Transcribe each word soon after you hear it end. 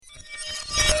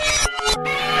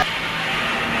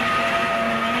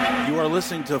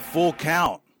listening to Full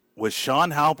Count with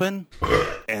Sean Halpin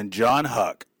and John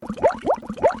Huck.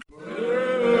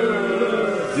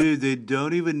 Dude, they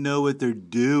don't even know what they're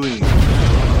doing.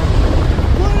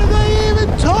 What are they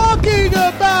even talking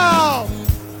about?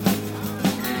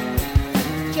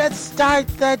 Just start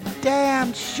the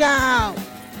damn show.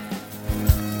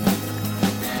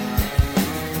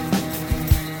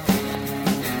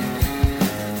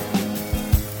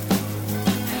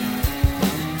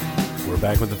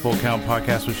 Back with the Full Count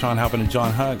podcast with Sean Halpin and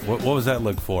John Huck. What was that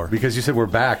look for? Because you said we're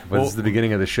back, but it's the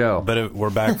beginning of the show. But we're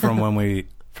back from when we...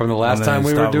 From the last time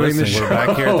we were doing the show. We're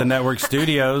back here at the network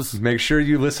studios. Make sure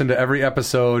you listen to every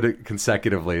episode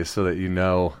consecutively so that you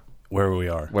know... Where we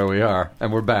are.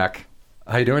 And we're back.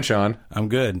 How you doing, Sean? I'm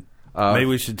good. Maybe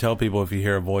we should tell people if you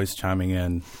hear a voice chiming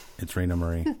in, it's Rena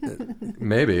Marie.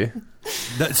 Maybe.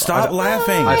 Stop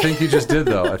laughing. I think you just did,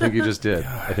 though. I think you just did.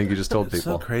 I think you just told people. It's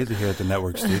so crazy here at the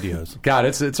network studios. God,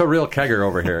 it's a real kegger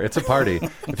over here. It's a party.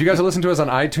 If you guys are listening to us on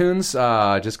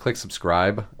iTunes, just click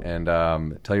subscribe and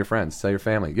tell your friends, tell your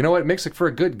family. You know what? It makes it for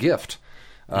a good gift.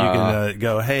 You can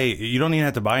go, hey, you don't even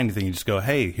have to buy anything. You just go,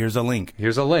 hey, here's a link.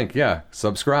 Here's a link, yeah.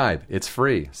 Subscribe. It's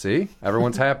free. See?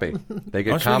 Everyone's happy. They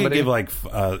get comedy. We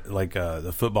could give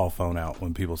the football phone out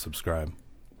when people subscribe.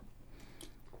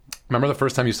 Remember the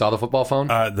first time you saw the football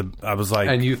phone? I was like...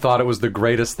 And you thought it was the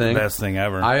greatest thing? Best thing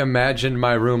ever. I imagined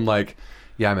my room like...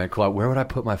 Yeah, man, cool. Where would I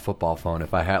put my football phone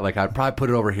if I had... Like, I'd probably put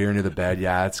it over here near the bed.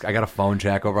 Yeah, I got a phone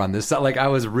jack over on this side. Like, I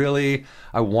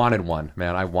wanted one,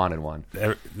 man. I wanted one.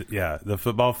 Yeah, the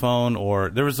football phone, or...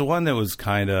 There was the one that was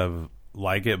kind of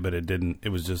like it, but it didn't... It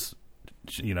was just,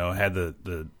 had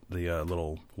the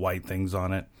little white things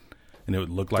on it, and it would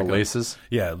look like... The laces?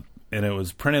 Yeah, and it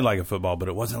was printed like a football, but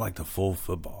it wasn't like the full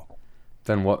football.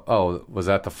 Then what? Oh, was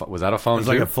that a phone? It was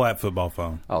like a flat football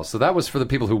phone. Oh, so that was for the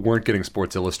people who weren't getting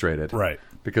Sports Illustrated, right?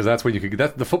 Because that's what you could.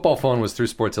 The football phone was through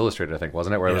Sports Illustrated, I think,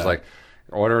 wasn't it? Where it was like,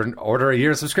 order a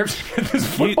year subscription to this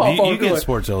football phone. You get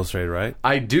Sports Illustrated, right?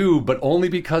 I do, but only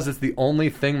because it's the only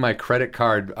thing my credit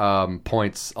card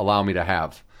points allow me to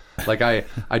have. Like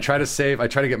I try to save. I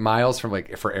try to get miles from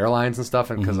for airlines and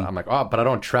stuff, and because I'm like, but I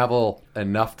don't travel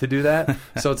enough to do that.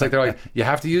 So it's like they're like, you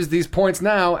have to use these points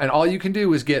now, and all you can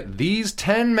do is get these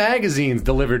 10 magazines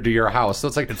delivered to your house. So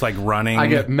it's like running. I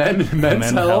get men's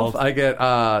health. I get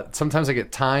sometimes I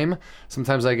get Time.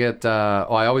 Sometimes I get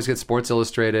I always get Sports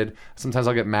Illustrated. Sometimes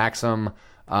I'll get Maxim.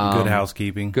 Good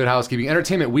Housekeeping.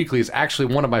 Entertainment Weekly is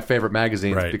actually one of my favorite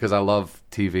magazines because I love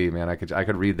TV, man. I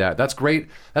could read that. That's great.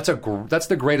 That's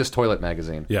the greatest toilet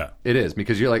magazine. Yeah, it is,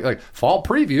 because you're like fall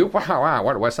preview. Wow.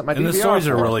 Why do I set my DVR? And the stories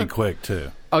are really quick too.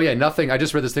 Oh yeah, nothing. I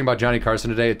just read this thing about Johnny Carson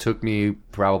today. It took me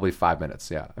probably 5 minutes.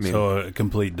 Yeah, I mean, so a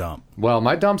complete dump. Well,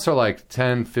 my dumps are like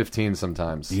 10, 15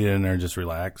 sometimes. You get in there and just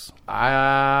relax.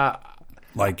 Light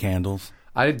candles.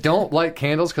 I don't light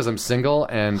candles because I'm single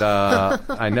and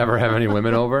I never have any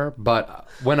women over. But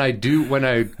when I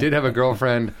did have a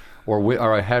girlfriend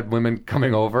or I had women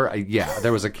coming over,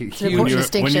 there was a huge... When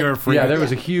you were free, there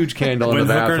was a huge candle in the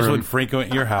bathroom. When hookers would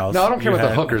frequent your house. No, I don't care about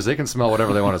the hookers. They can smell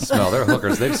whatever they want to smell. They're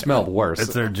hookers. They've smelled worse.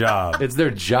 It's their job. It's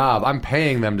their job. I'm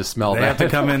paying them to smell that. They have to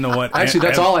come in to what... Actually,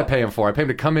 that's all I pay them for. I pay them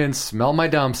to come in, smell my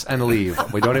dumps, and leave.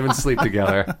 We don't even sleep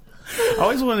together. I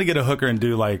always wanted to get a hooker and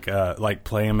do like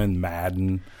play them in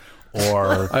Madden.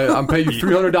 Or I'm paying you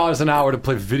 $300 an hour to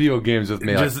play video games with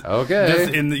me. Okay.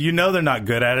 They're not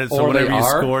good at it, so whenever you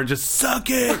score, just suck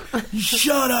it.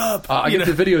 Shut up. I get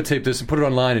to videotape this and put it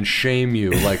online and shame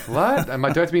you. Like, what? Do I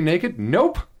have to be naked?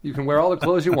 Nope. You can wear all the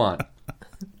clothes you want.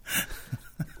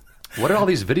 What are all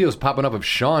these videos popping up of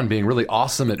Sean being really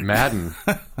awesome at Madden?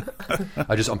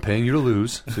 I'm paying you to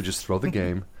lose, so just throw the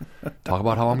game. Talk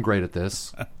about how I'm great at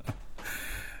this.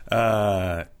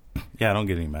 I don't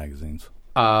get any magazines.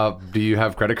 Do you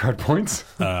have credit card points?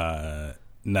 No.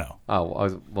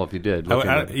 Oh, well, if you did.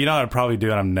 I'd probably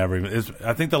do it. I'm never even...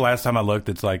 I think the last time I looked,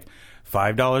 it's like $5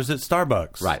 at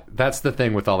Starbucks. Right. That's the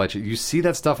thing with all that shit. You see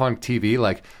that stuff on TV,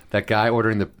 like that guy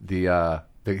ordering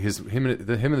him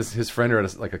and his friend are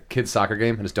at a kid's soccer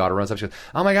game, and his daughter runs up. She goes,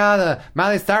 "Oh my God, the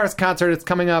Miley Cyrus concert is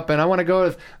coming up, and I want to go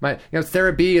with my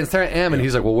Sarah B and Sarah M." And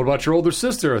he's like, "Well, what about your older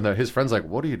sister?" And his friend's like,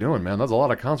 "What are you doing, man? That's a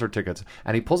lot of concert tickets."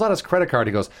 And he pulls out his credit card.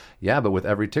 He goes, "Yeah, but with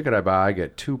every ticket I buy, I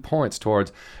get 2 points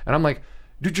towards." And I'm like,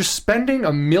 dude, you're spending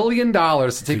 $1 million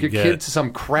to take your kid to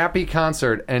some crappy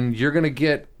concert, and you're gonna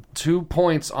get 2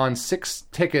 points on 6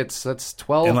 tickets. That's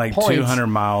 12 and like points. 200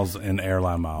 miles in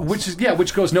airline miles.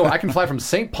 Which goes, no, I can fly from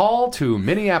St. Paul to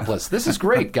Minneapolis. This is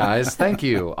great, guys. Thank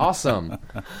you. Awesome.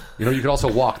 You could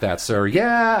also walk that, sir.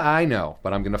 Yeah, I know,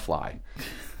 but I'm going to fly.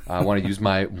 I want to use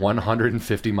my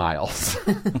 150 miles.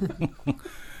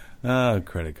 Oh,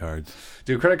 credit cards.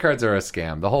 Dude, credit cards are a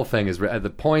scam. The whole thing is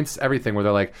the points, everything, where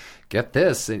they're like, get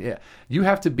this. And you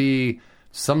have to be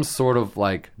some sort of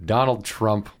like Donald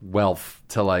Trump wealth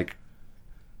to like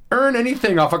earn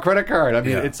anything off a credit card. I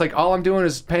mean, it's like all I'm doing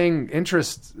is paying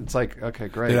interest. It's like, okay,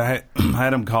 great. Dude, I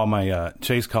had him call my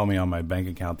Chase called me on my bank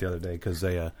account the other day because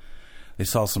they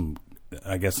saw some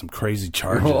crazy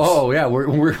charges. Oh yeah,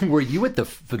 were you at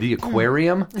the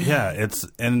aquarium? Yeah,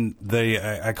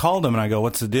 I called them and I go,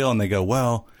 what's the deal? And they go,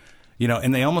 well,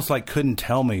 and they almost like couldn't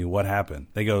tell me what happened.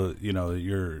 They go,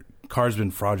 your car's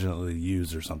been fraudulently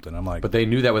used or something. I'm like, but they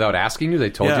knew that without asking you. They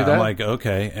told you that. I'm like,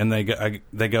 okay, and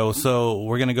they go, so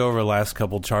we're gonna go over the last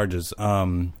couple charges.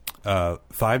 $5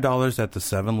 at the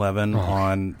 7-Eleven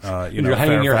on you're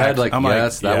hanging your head like,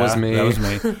 yes, that was me. That was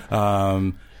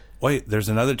me. Wait, there's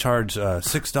another charge,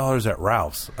 $6 at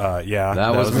Ralph's. Yeah,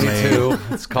 that was me too.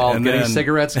 It's called getting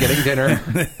cigarettes, getting dinner.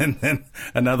 And then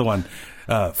another one,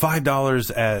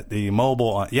 $5 at the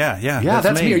mobile. Yeah,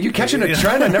 that's me. Are you catching a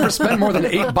trend? I never spend more than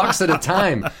 $8 at a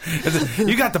time.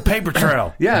 You got the paper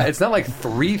trail. Yeah, it's not like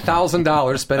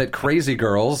 $3,000 spent at Crazy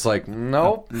Girls. Like,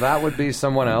 nope, that would be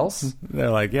someone else. They're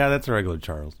like, yeah, that's a regular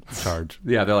charge.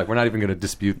 Yeah, they're like, we're not even going to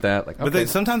dispute that. Like, okay. But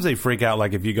sometimes they freak out.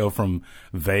 Like if you go from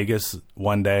Vegas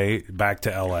one day back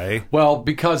to L.A. Well,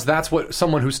 because that's what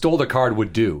someone who stole the card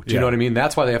would do. Do you know what I mean?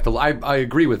 That's why they have to. I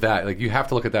agree with that. Like you have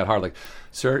to look at that hard. Like,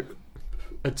 sir,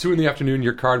 at 2 p.m,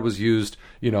 your card was used,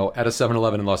 at a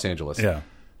 7-Eleven in Los Angeles. Yeah.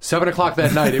 7 o'clock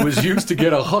that night, it was used to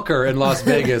get a hooker in Las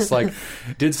Vegas. Like,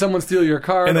 did someone steal your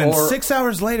card? And then 6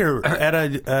 hours later, at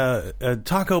a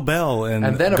Taco Bell in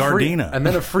Gardena. And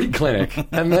then a free clinic.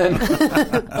 And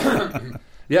then...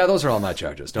 Yeah, those are all my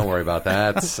charges. Don't worry about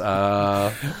that.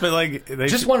 But like, they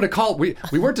just wanted to call. We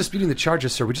weren't disputing the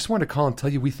charges, sir. We just wanted to call and tell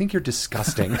you we think you're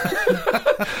disgusting.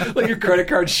 Like your credit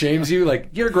card shames you. Like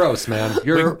you're gross, man.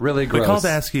 You're really gross. We called to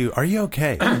ask you, are you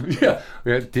okay? Yeah.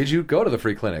 Did you go to the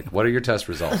free clinic? What are your test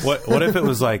results? What if it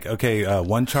was like, okay,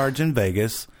 one charge in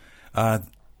Vegas.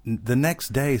 The next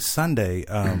day, Sunday,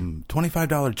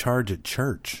 $25 charge at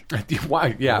church.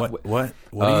 Why? Yeah. What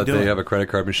are you doing? They have a credit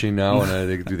card machine now, and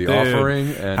they do the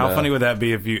offering. And, how funny would that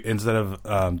be if you, instead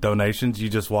of donations, you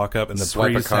just walk up and the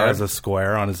priest has a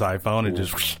square on his iPhone and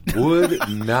just... Would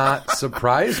not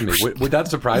surprise me. Would that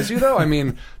surprise you, though? I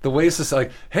mean, the way it's just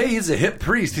like, hey, he's a hip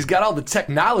priest. He's got all the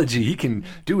technology. He can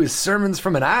do his sermons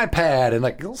from an iPad, and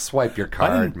like, he'll swipe your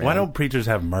card, man. Why don't preachers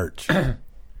have merch?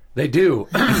 They do.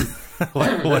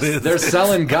 What is They're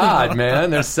selling God,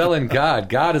 man. They're selling God.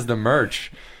 God is the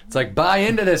merch. It's like, buy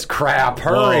into this crap.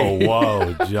 Hurry.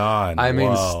 Whoa, John. I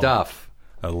mean, stuff.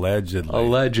 Allegedly.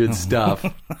 Alleged stuff.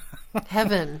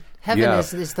 Heaven. Heaven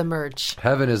is the merch.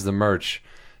 Heaven is the merch.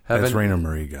 Heaven. That's Raina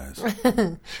Marie, guys.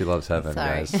 She loves Heaven,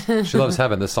 Sorry. guys. She loves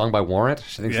Heaven. This song by Warrant.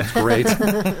 She thinks it's great.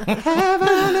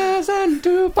 Heaven isn't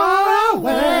too far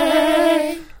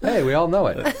away. Hey, we all know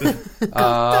it.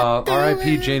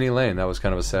 R.I.P. Janie Lane. That was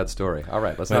kind of a sad story. All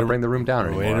right, let's not bring the room down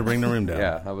anymore. Way to bring the room down.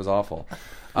 Yeah, that was awful.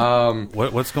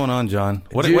 What's going on, John?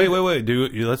 Wait.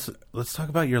 Let's talk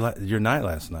about your night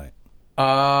last night.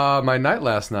 My night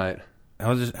last night.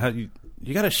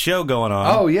 You got a show going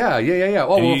on. Oh, yeah.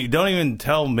 Well, you don't even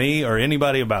tell me or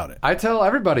anybody about it. I tell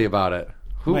everybody about it.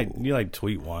 You like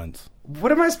tweet once.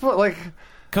 What am I supposed like?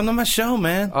 Come to my show,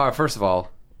 man. First of all,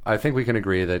 I think we can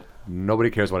agree that nobody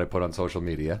cares what I put on social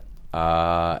media.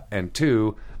 And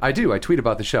two, I tweet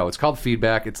about the show. It's called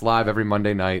Feedback. It's live every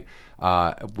Monday night.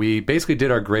 We basically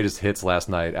did our greatest hits last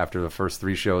night after the first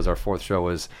 3 shows. Our 4th show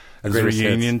was a greatest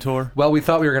reunion hits. Tour? Well, we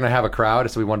thought we were going to have a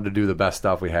crowd, so we wanted to do the best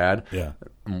stuff we had. Yeah.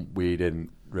 We didn't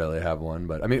really have one,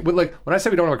 but I mean, like when I say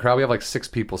we don't have a crowd, we have like 6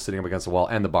 people sitting up against the wall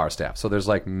and the bar staff. So there's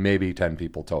like maybe 10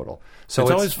 people total. So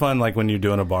it's always fun, like when you're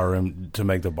doing a bar room, to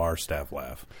make the bar staff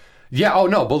laugh. Yeah. Oh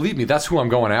no, believe me, that's who I'm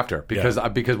going after because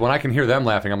when I can hear them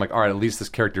laughing, I'm like, all right, at least this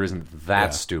character isn't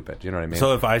that stupid. You know what I mean?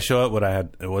 So if I show up,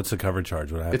 what's the cover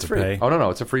charge? Would I have to pay? Oh no,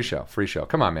 it's a free show. Free show.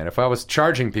 Come on, man. If I was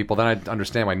charging people, then I'd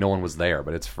understand why no one was there.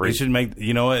 But it's free. We should make.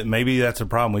 You know what? Maybe that's a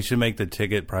problem. We should make the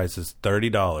ticket prices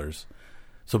 $30.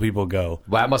 So people go,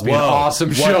 well, that must be an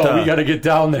awesome show. We got to get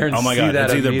down there and see that.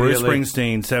 It's either Bruce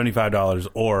Springsteen, $75,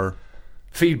 or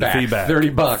Feedback.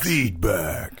 $30.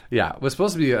 Feedback. Yeah, it was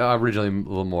supposed to be originally a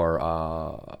little more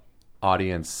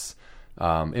audience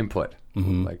input,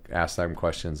 like ask them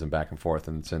questions and back and forth.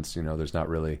 And since there's not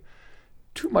really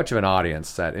too much of an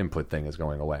audience, that input thing is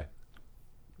going away.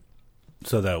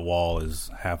 So that wall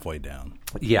is halfway down.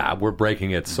 Yeah, we're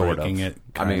breaking it, sort of.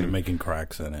 Making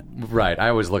cracks in it. Right. I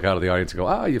always look out of the audience and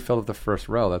go, you filled up the first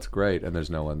row. That's great. And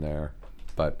there's no one there.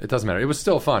 But it doesn't matter. It was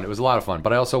still fun. It was a lot of fun.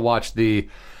 But I also watched the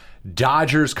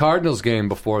Dodgers-Cardinals game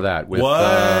before that. With,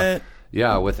 what?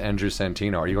 Yeah, with Andrew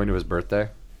Santino. Are you going to his birthday?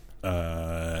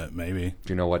 Maybe.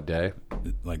 Do you know what day?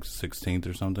 Like 16th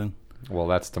or something? Well,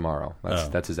 that's tomorrow.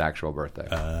 That's his actual birthday.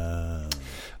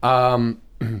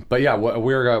 But yeah,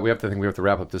 we have to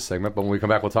wrap up this segment. But when we come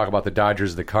back, we'll talk about the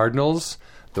Dodgers, the Cardinals,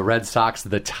 the Red Sox,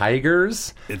 the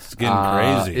Tigers. It's getting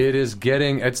crazy. It is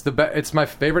getting. It's my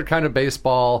favorite kind of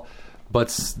baseball,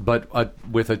 but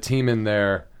with a team in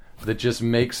there that just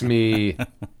makes me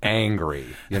angry.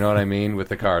 You know what I mean? With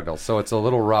the Cardinals, so it's a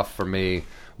little rough for me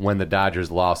when the Dodgers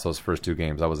lost those first 2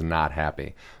 games. I was not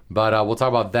happy. But we'll talk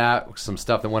about that. Some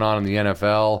stuff that went on in the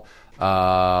NFL.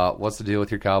 What's the deal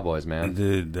with your Cowboys, man?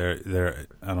 Dude, they're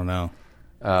I don't know.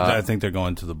 I think they're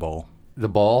going to the bowl. The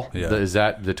bowl? Yeah. Is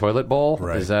that the toilet bowl?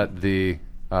 Right. Is that the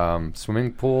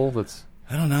swimming pool?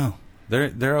 I don't know.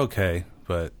 They're okay,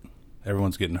 but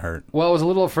everyone's getting hurt. Well, I was a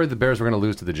little afraid the Bears were going to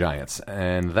lose to the Giants,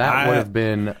 and that would have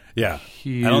been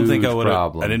huge I don't think I would have.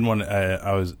 problem. I didn't want.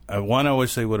 I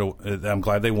wish they would have. I'm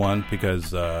glad they won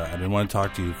because I didn't want to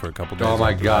talk to you for a couple days. Oh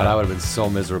my after God, that. I would have been so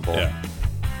miserable. Yeah.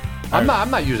 I'm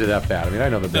not usually that bad. I mean, I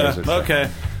know the Bears are Okay.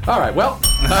 All right, well,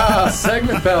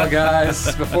 segment bell,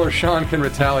 guys, before Sean can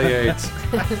retaliate.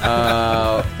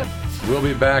 We'll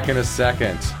be back in a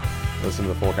second. Listen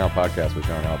to the Full Count Podcast with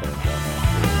Sean Halpin and John Halpin.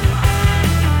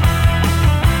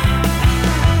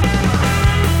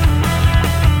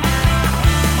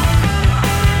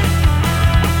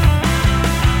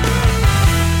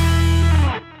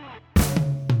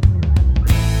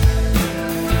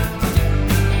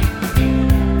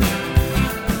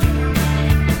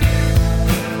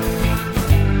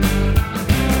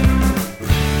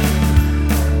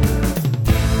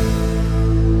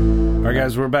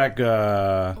 Guys, we're back.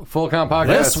 Full Count Podcast.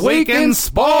 This Week in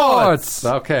Sports.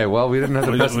 Okay, well, we didn't have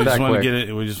to press it that quick.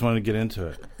 We just want to get into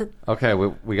it. Okay,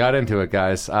 we got into it,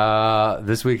 guys.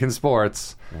 This Week in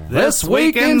Sports. This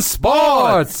Week in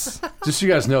Sports. Just so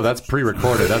you guys know, that's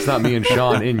pre-recorded. That's not me and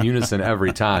Sean in unison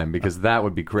every time, because that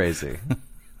would be crazy.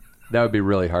 That would be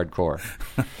really hardcore.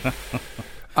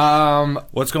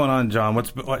 What's going on, John?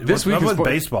 What's with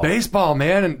baseball? Baseball,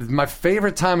 man, and my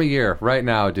favorite time of year right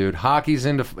now, dude. Hockey's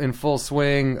in full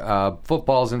swing,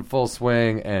 football's in full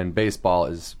swing, and baseball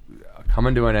is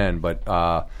coming to an end. But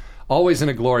always in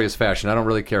a glorious fashion. I don't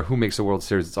really care who makes the World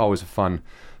Series. It's always a fun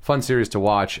series to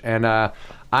watch. And I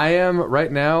am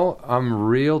right now. I'm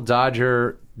real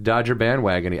Dodger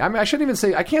bandwagon-y. I mean,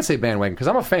 I can't say bandwagon because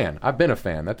I'm a fan. I've been a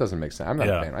fan. That doesn't make sense. I'm not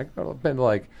a fan. I've been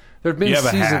like. There have been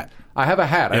seasons. I have a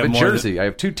hat. I have a jersey. I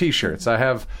have 2 T-shirts. I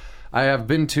have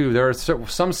been to. There are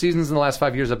some seasons in the last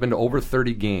 5 years I've been to over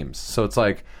 30 games. So it's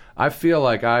like I feel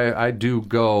like I do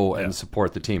go and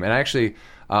support the team. And actually,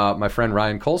 my friend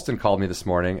Ryan Colston called me this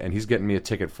morning, and he's getting me a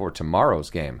ticket for tomorrow's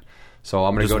game. So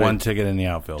I'm going to go just one ticket in the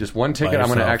outfield. Just one ticket. I'm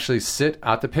going to actually sit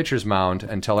at the pitcher's mound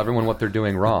and tell everyone what they're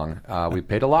doing wrong. We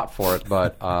paid a lot for it,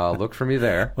 but look for me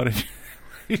there. What did you?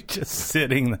 You're just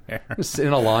sitting there. Just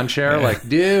in a lawn chair, like,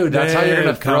 dude, that's how you're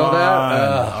going to throw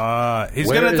that? He's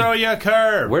going to throw you a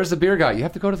curve. Where's the beer guy? You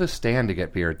have to go to the stand to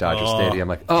get beer at Dodger Stadium.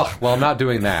 Like, well, I'm not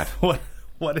doing that.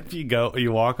 What if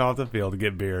you walk off the field to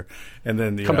get beer, and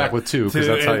then you come back with 2, because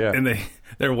that's how you... And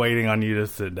they're waiting on you to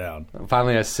sit down.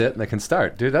 Finally, I sit, and they can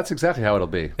start. Dude, that's exactly how it'll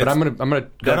be. But I'm gonna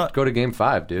go to Game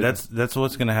 5, dude. That's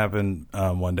what's going to happen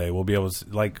one day. We'll be able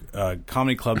to...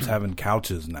 comedy clubs having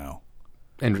couches now.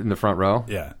 In the front row?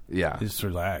 Yeah. Just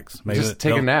relax. Maybe just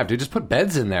take a nap, dude. Just put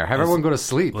beds in there. Have everyone go to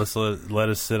sleep. Let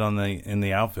us sit in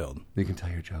the outfield. You can tell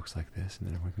your jokes like this, and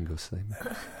then everyone can go sleep.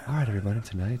 All right, everybody,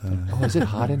 tonight. Is it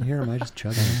hot in here? Am I just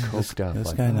chugging and coked up?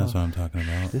 This guy knows what I'm talking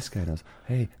about. This guy knows.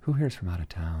 Hey, who here's from out of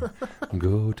town?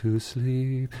 Go to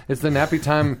sleep. It's the nappy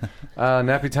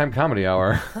time comedy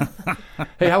hour.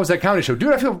 Hey, how was that comedy show?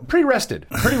 Dude, I feel pretty rested.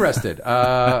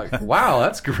 Wow,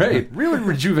 that's great. Really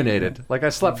rejuvenated. Like I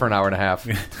slept for an hour and a half.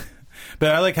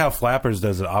 But I like how Flappers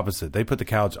does it opposite. They put the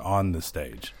couch on the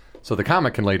stage. So the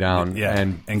comic can lay down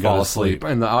and fall asleep.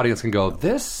 And the audience can go, what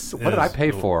did I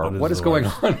pay for? What is going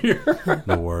on here?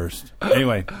 The worst.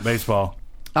 Anyway, baseball.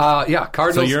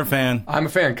 Cardinals. So you're a fan. I'm a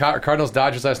fan. Cardinals,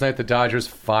 Dodgers last night. The Dodgers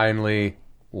finally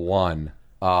won.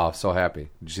 Oh, so happy.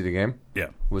 Did you see the game? Yeah.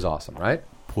 It was awesome, right?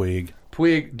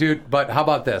 Puig, dude. But how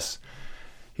about this?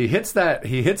 He hits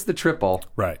the triple.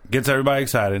 Right. Gets everybody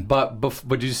excited. But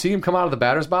did you see him come out of the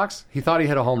batter's box? He thought he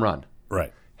hit a home run.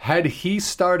 Right. Had he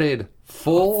started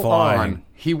full on,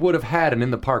 he would have had an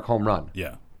in-the-park home run.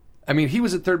 Yeah. I mean, he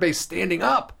was at third base standing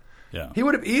up. Yeah. He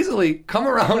would have easily come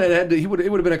around and it would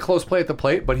have been a close play at the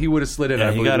plate, but he would have slid in.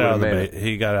 Yeah, he got out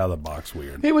of the box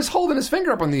weird. He was holding his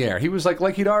finger up in the air. He was like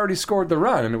he'd already scored the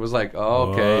run, and it was like,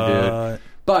 okay, dude.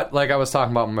 But like I was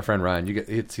talking about with my friend Ryan,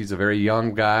 he's a very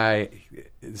young guy.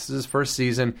 this is his first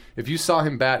season. If you saw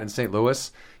him bat in St.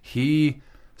 Louis, he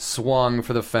swung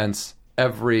for the fence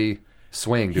every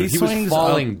swing, dude. He was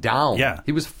falling down. Yeah.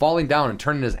 He was falling down and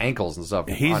turning his ankles and stuff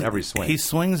on every swing. He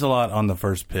swings a lot on the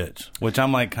first pitch, which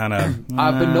I'm like kind of...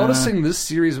 I've been noticing this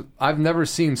series, I've never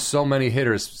seen so many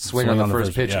hitters swing on the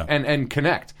first pitch and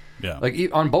connect. Yeah. Like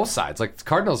on both sides. Like the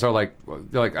Cardinals are like,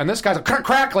 they're like, and this guy's like,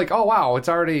 crack, like, oh wow, he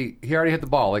already hit the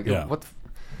ball. Like, what?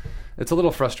 It's a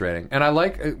little frustrating. And I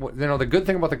like, the good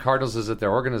thing about the Cardinals is that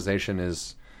their organization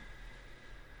is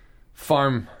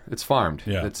it's farmed.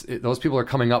 Yeah. Those people are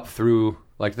coming up through,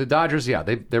 like the Dodgers. Yeah,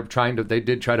 they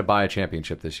did try to buy a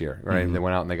championship this year, right? Mm-hmm. They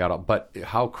went out and they got up. But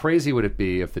how crazy would it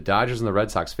be if the Dodgers and the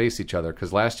Red Sox faced each other?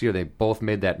 Because last year they both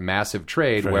made that massive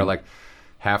trade where like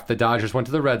half the Dodgers went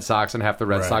to the Red Sox and half the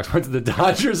Red Sox went to the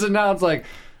Dodgers, and now it's like,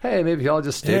 hey, maybe y'all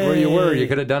just stayed where you were. You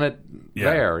could have done it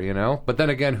there, you know? But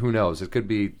then again, who knows? It could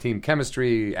be team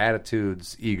chemistry,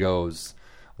 attitudes, egos,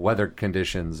 weather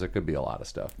conditions. It could be a lot of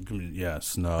stuff. Yeah,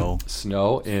 snow.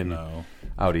 Snow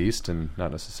out east and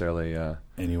not necessarily...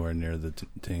 anywhere near the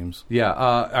teams. Yeah.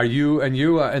 Are you in the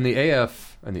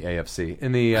AFC,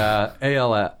 in the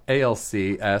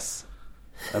ALCS,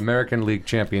 American League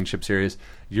Championship Series,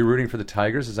 you're rooting for the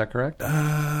Tigers, is that correct?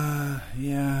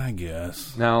 Yeah, I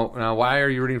guess. Now, why are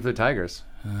you rooting for the Tigers?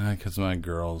 Because my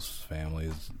girl's family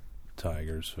is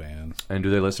Tigers fans. And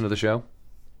do they listen to the show?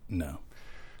 No.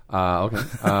 Okay.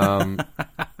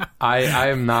 I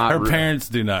am not. Her parents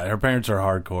do not. Her parents are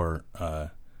hardcore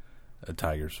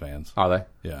Tigers fans. Are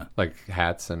they? Yeah. Like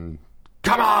hats and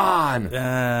come on!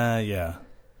 Yeah.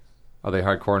 Are they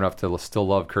hardcore enough to still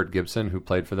love Kirk Gibson, who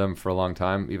played for them for a long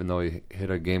time, even though he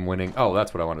hit a game-winning... Oh,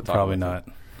 that's what I want to talk Probably about.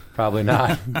 Probably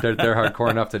not. They're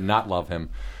hardcore enough to not love him.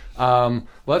 Well,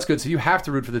 that's good. So you have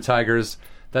to root for the Tigers.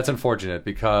 That's unfortunate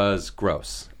because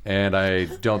gross. And I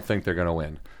don't think they're going to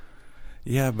win.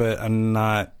 Yeah, but I'm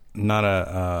not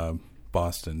a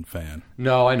Boston fan.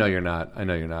 No, I know you're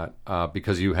not.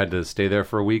 Because you had to stay there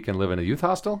for a week and live in a youth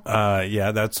hostel?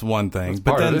 Yeah, that's one thing.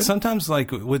 But then sometimes,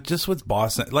 like, with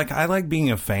Boston, like, I like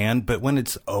being a fan, but when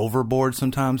it's overboard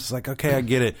sometimes, it's like, okay, I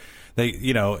get it. They,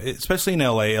 especially in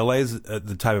L.A., L.A. is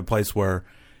the type of place where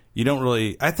you don't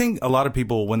really... I think a lot of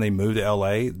people, when they move to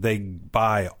L.A., they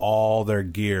buy all their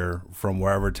gear from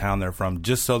wherever town they're from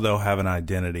just so they'll have an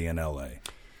identity in L.A.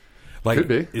 Like,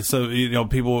 could be. So,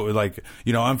 people like,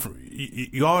 I'm from,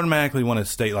 you automatically want to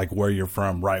state like where you're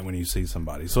from right when you see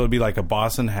somebody. So it'd be like a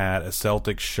Boston hat, a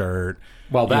Celtics shirt.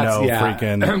 Well, that's,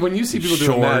 freaking when you see people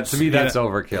doing that, to me, that's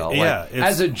overkill. Like, yeah.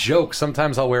 As a joke,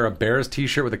 sometimes I'll wear a Bears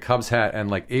t-shirt with a Cubs hat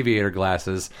and like aviator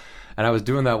glasses. And I was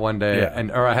doing that one day,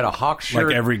 or I had a Hawks shirt.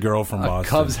 Like every girl from Boston. A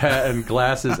Cubs hat and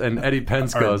glasses, and Eddie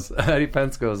Pence goes,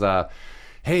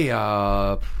 hey,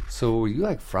 so were you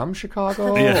like from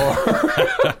Chicago?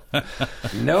 Yeah.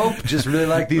 Nope, just really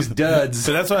like these duds.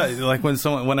 So that's why, like,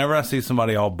 whenever I see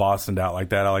somebody all Bostoned out like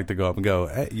that, I like to go up and go,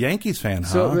 hey, Yankees fan, huh?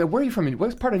 So where are you from?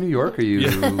 What part of New York are you?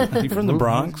 You from the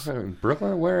Bronx?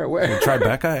 Brooklyn? Where? The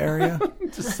Tribeca area?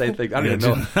 Just say things. I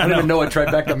don't even know what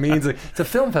Tribeca means. It's a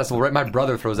film festival, right? My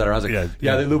brother throws that around. I was like,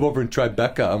 yeah, they live over in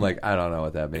Tribeca. I'm like, I don't know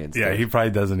what that means. Yeah, he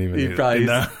probably doesn't even.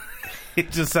 It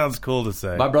just sounds cool to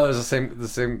say. My brother's the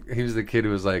same. He was the kid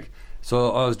who was like,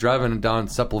 so I was driving down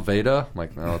Sepulveda. I'm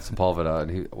like, no, it's Sepulveda.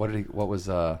 And what was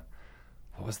the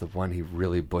one he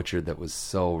really butchered that was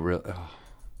so real? Oh,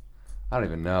 I don't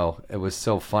even know. It was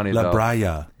so funny La though.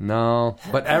 Brea. No,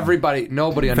 but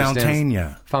nobody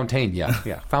understands. Fontainia.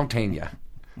 Yeah, Fontainia.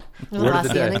 La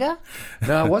Cienega?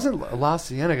 No, it wasn't La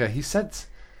Cienega. He said...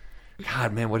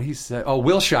 God, man, what he said. Oh,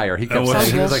 Wilshire. He kept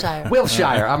saying, he was like,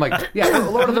 Wilshire. I'm like, yeah,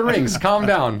 Lord of the Rings, calm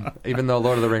down. Even though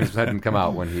Lord of the Rings hadn't come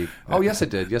out when he... Oh, yes,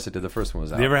 it did. The first one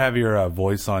was out. Do you ever have your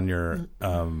voice on your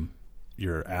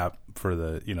app for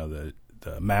the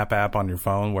map app on your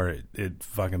phone where it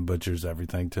fucking butchers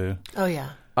everything too? Oh,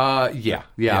 yeah.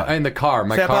 Yeah. In the car,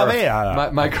 my car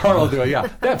will do it. Yeah,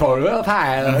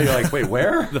 you're like, wait,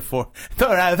 where? It's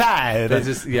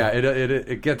just,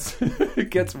 it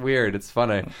gets weird. It's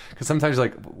funny because sometimes you're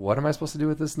like, what am I supposed to do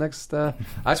with this next?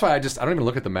 That's why I don't even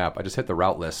look at the map. I just hit the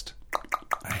route list.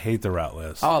 I hate the route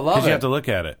list. Oh, I love it. Because you have to look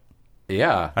at it.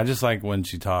 Yeah, I just like when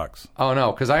she talks. Oh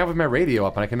no, because I have my radio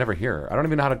up and I can never hear her. I don't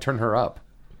even know how to turn her up.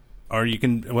 Or you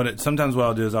can. Sometimes what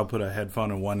I'll do is I'll put a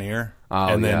headphone in one ear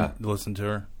and then listen to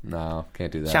her. No,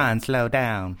 can't do that. Shawn, slow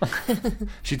down.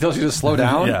 She tells you to slow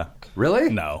down? Yeah. Really?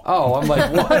 No. Oh, I'm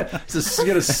like, what? Is this, you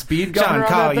got a speed gun? Shawn,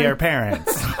 call your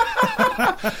parents.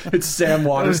 It's Sam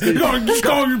Waterston.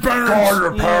 Call your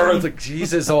parents. Like,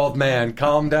 Jesus, old man,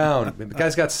 calm down. The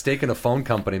guy's got stake in a phone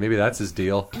company. Maybe that's his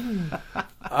deal.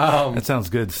 That sounds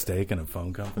good. Steak in a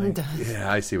phone company. It does.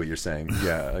 Yeah, I see what you're saying.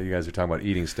 Yeah, you guys are talking about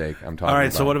eating steak. I'm talking All right,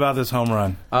 about. so what about this home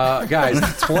run? Guys,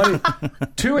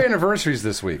 2 anniversaries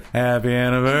this week. Happy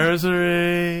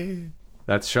anniversary.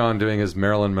 That's Shawn doing his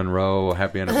Marilyn Monroe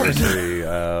happy anniversary.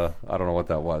 I don't know what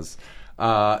that was.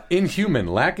 Inhuman,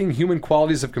 lacking human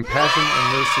qualities of compassion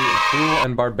and mercy, and cruel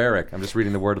and barbaric. I'm just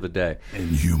reading the word of the day.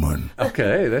 Inhuman.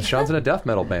 Okay, that Shawn's in a death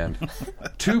metal band.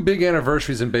 2 big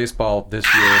anniversaries in baseball this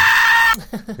year.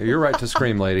 You're right to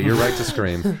scream, lady. You're right to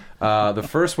scream. The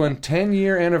first one,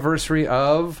 10-year anniversary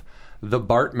of the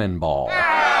Bartman Ball.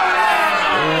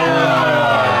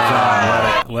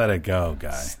 John, let it go,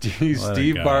 guy.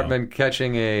 Steve Bartman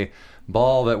catching a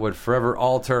ball that would forever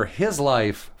alter his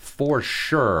life for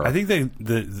sure. I think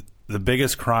the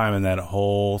biggest crime in that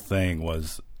whole thing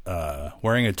was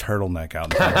wearing a turtleneck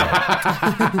out in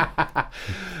public.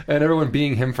 And everyone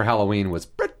being him for Halloween was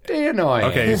pretty annoying.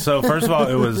 Okay, so first of all,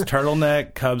 it was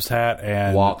turtleneck, Cubs hat,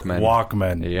 and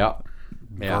Walkman. Yep.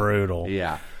 Brutal.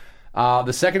 Yeah.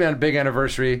 The second big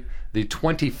anniversary, the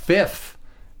 25th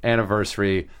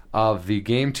anniversary of the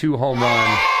Game 2 home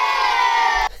run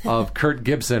of Kirk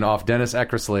Gibson off Dennis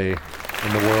Eckersley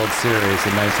in the World Series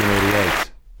in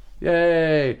 1988.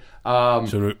 Yay!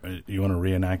 You want to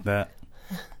reenact that?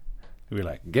 You'd be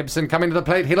like, Gibson coming to the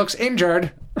plate. He looks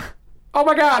injured. Oh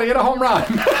my God! He hit a home run.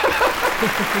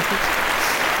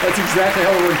 That's exactly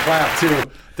how we would clap too.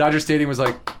 Dodger Stadium was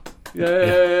like,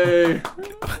 yay!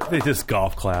 They just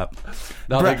golf clap.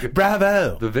 No,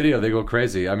 Bravo! The video, they go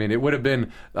crazy. I mean, it would have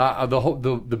been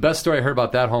the best story I heard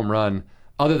about that home run,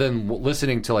 other than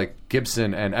listening to like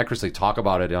Gibson and Eckersley talk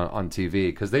about it on TV,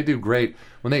 because they do great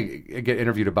when they get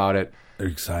interviewed about it. They're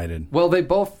excited. Well, they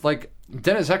both like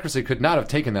Dennis Eckersley could not have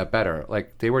taken that better.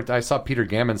 Like they were, I saw Peter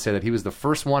Gammon say that he was the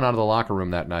first one out of the locker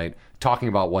room that night talking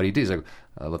about what he did. He's like,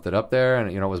 I left it up there, and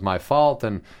it was my fault,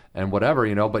 and whatever,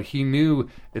 But he knew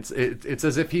it's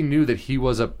as if he knew that he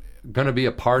was going to be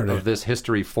a part of this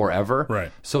history forever.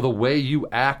 Right. So the way you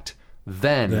act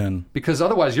then, because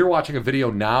otherwise you're watching a video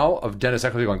now of Dennis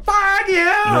Eckersley going, "Fuck you!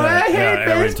 I hate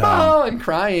baseball," and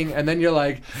crying, and then you're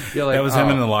like, that was him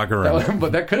in the locker room.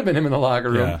 But that could have been him in the locker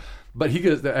room. Yeah. But he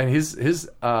goes, and his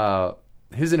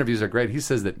interviews are great. He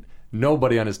says that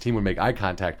nobody on his team would make eye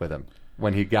contact with him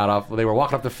when he got off. They were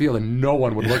walking off the field, and no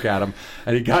one would look at him.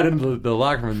 And he got into the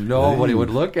locker room, and nobody would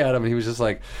look at him. And he was just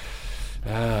like,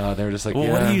 they were just like,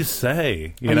 well, what do you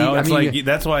say?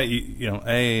 That's why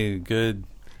hey, good,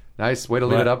 nice way to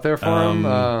leave it up there for him.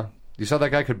 You saw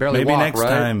that guy could barely walk, next right?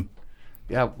 time.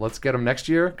 Yeah, let's get him next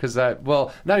year, because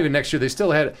not even next year. They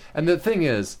still had, and the thing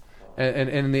is. And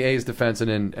in the A's defense or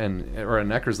in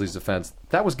Eckersley's defense,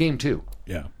 that was game 2.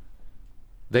 Yeah.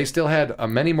 They still had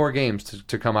many more games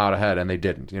to come out ahead, and they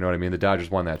didn't. You know what I mean? The Dodgers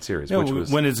won that series.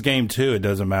 When it's game 2, it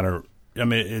doesn't matter. I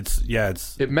mean,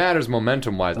 it matters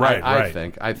momentum-wise, right, I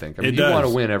think. I mean, you want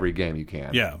to win every game you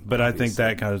can. Yeah, but I think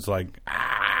that kind of is like,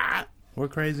 we're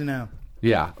crazy now.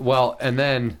 Yeah, well, and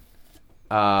then...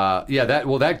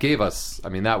 that gave us. I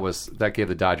mean, that gave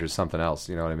the Dodgers something else.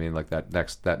 You know what I mean? Like that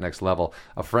next level.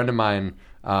 A friend of mine,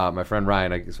 my friend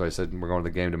Ryan. So I said we're going to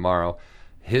the game tomorrow.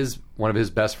 One of his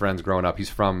best friends growing up. He's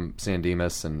from San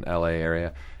Dimas and L.A.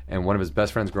 area, and one of his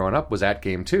best friends growing up was at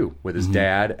Game 2 with his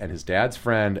dad and his dad's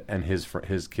friend and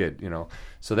his kid.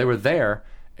 So they were there,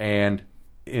 and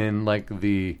in like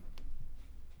the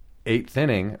 8th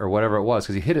inning or whatever it was,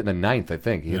 because he hit it in the 9th, I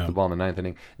think. He hit the ball in the 9th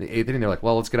inning. In the 8th inning, they're like,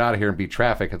 well, let's get out of here and beat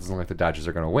traffic. It doesn't look like the Dodgers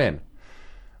are going to win.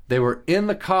 They were in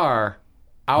the car,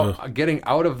 getting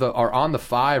out of or on the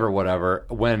 5 or whatever,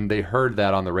 when they heard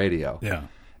that on the radio. Yeah.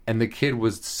 And the kid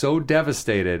was so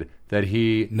devastated that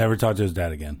he... never talked to his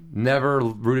dad again. Never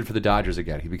rooted for the Dodgers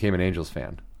again. He became an Angels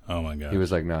fan. Oh, my God. He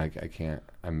was like, no, I can't.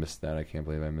 I missed that. I can't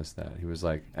believe I missed that. He was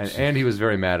like, and he was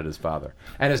very mad at his father.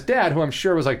 And his dad, who I'm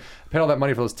sure was like, I paid all that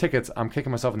money for those tickets. I'm kicking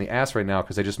myself in the ass right now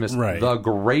because I just missed the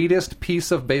greatest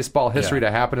piece of baseball history to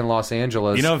happen in Los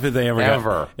Angeles. If they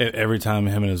every time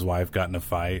him and his wife got in a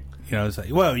fight, it's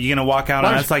like, well, you're going to walk out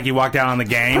on us like you walked out on the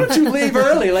game? Why don't you leave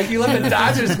early? Like you left the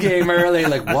Dodgers game early.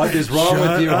 Like, what is wrong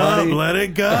with you, honey? Let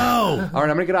it go. All right,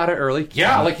 I'm going to get out of here early.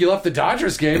 Yeah, like you left the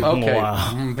Dodgers game? Okay.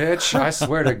 Wow. Bitch, I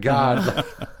swear to God.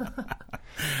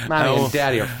 Mommy and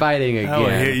Daddy are fighting again. I will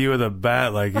hit you with a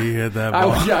bat like he hit that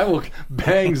ball. I will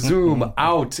bang zoom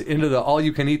out into the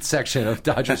all-you-can-eat section of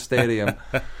Dodger Stadium.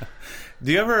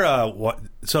 Do you ever...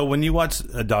 so when you watch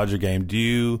a Dodger game, do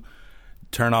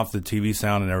turn off the TV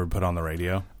sound and never put on the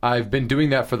radio? I've been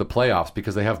doing that for the playoffs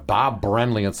because they have Bob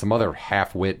Brenly and some other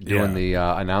half-wit doing the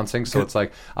announcing. So it's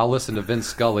like I'll listen to Vin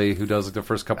Scully, who does the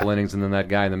first couple innings, and then that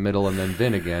guy in the middle, and then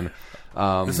Vin again.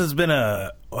 This has been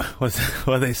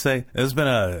what they say? It's been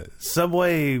a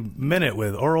Subway minute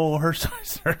with Oral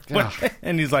Hershiser.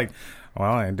 And he's like,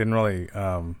 well, I didn't really...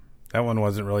 that one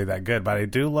wasn't really that good, but I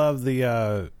do love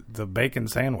the bacon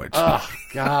sandwich. Oh,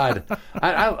 God.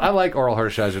 I like Oral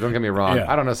Hershiser, don't get me wrong. Yeah.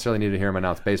 I don't necessarily need to hear him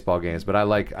announce baseball games, but I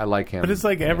like him. But it's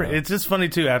like it's just funny,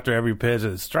 too, after every pitch,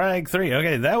 it's strike 3.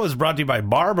 Okay, that was brought to you by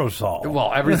Barbasol.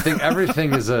 Well,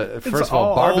 everything is first of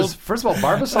all,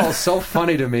 Barbasol is so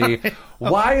funny to me.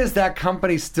 Why is that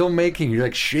company still making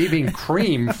like shaving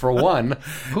cream for one?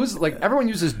 Who's like everyone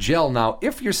uses gel now.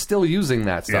 If you're still using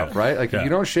that stuff, right? Like if you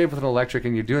don't shave with an electric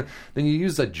and you're doing, then you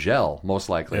use a gel most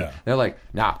likely. Yeah. They're like,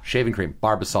 nah, shaving cream,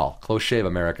 Barbasol, close shave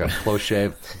America, close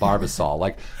shave Barbasol.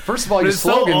 Like first of all, your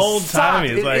slogan so old timey.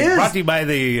 It's like brought to you by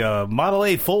the Model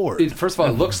 8 Ford. First of all,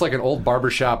 it looks like an old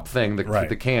barbershop thing.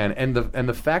 The can and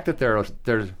the fact that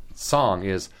their song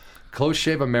is close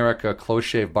shave America, close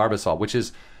shave Barbasol, which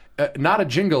is. Not a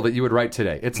jingle that you would write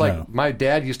today. It's like my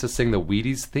dad used to sing the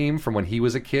Wheaties theme from when he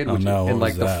was a kid, which in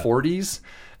like the 40s.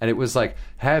 And it was like,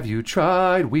 have you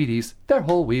tried Wheaties? They're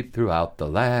whole wheat throughout the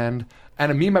land.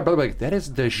 And me and my brother were like, that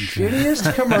is the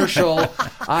shittiest commercial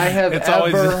I have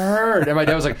ever heard. And my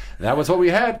dad was like, that was what we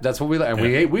had. That's what we and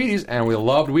we ate Wheaties and we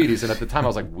loved Wheaties. And at the time I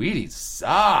was like, Wheaties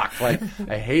suck. Like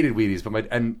I hated Wheaties.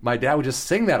 But my dad would just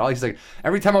sing that. He's like,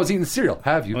 every time I was eating cereal,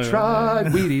 have you tried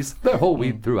Wheaties? They're whole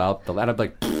wheat throughout the land. I'm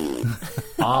like,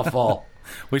 awful.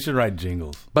 We should write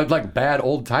jingles. But like bad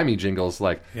old-timey jingles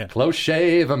like Close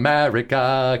Shave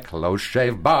America, Close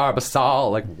Shave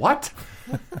Barbasol. Like what?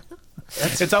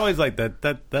 It's always like that,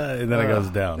 and then it goes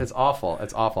down. It's awful.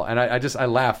 It's awful. And I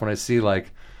laugh when I see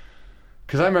like,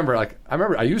 because I remember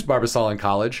I used Barbasol in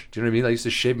college. Do you know what I mean? I used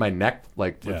to shave my neck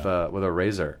like with a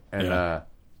razor, and I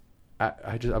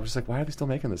was just like, why are they still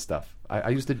making this stuff? I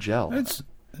used a gel. It's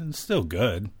still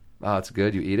good. Oh, it's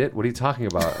good. You eat it. What are you talking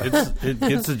about? It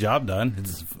gets the job done.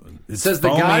 It says the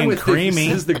guy with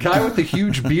the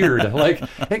huge beard. Like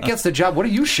it gets the job. What are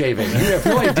you shaving? You have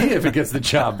no idea if it gets the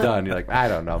job done. You're like, I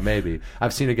don't know. Maybe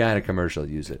I've seen a guy in a commercial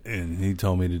use it, and he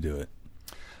told me to do it.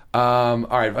 All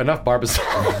right, enough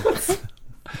Barbasol.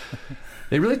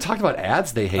 They really talked about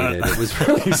ads they hated. It was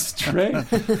really strange.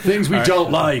 Things we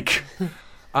don't like.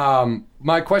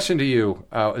 My question to you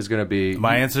is going to be...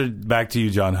 My answer back to you,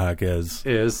 John Huck, is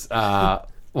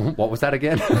what was that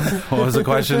again? What was the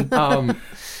question?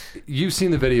 You've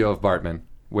seen the video of Bartman,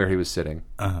 where he was sitting,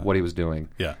 what he was doing.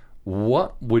 Yeah.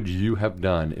 What would you have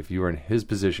done if you were in his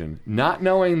position, not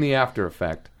knowing the after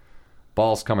effect?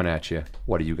 Ball's coming at you.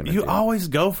 What are you going to do? You always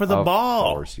go for the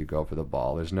ball. Of course you go for the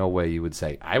ball. There's no way you would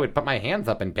say, I would put my hands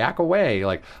up and back away.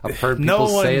 Like, I've heard people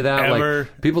say that. Ever...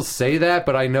 Like, people say that,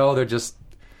 but I know they're just...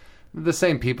 the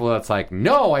same people that's like,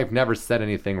 no, I've never said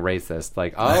anything racist.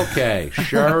 Like, okay,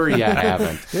 sure you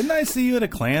haven't. Didn't I see you at a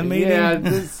Klan meeting?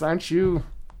 Yeah, aren't you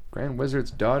Grand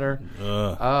Wizard's daughter?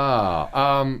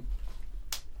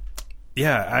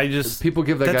 Yeah, I just... people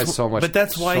give that guy so much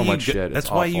shit.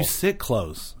 That's why you sit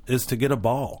close, is to get a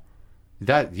ball.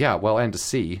 And to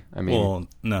see. I mean... Well,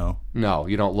 no.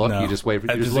 You don't look, no. You just wait for...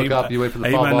 You just look up, you wait for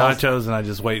the foul balls. I eat my balls. nachos and I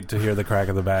just wait to hear the crack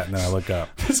of the bat and then I look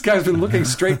up. This guy's been looking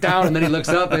straight down and then he looks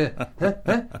up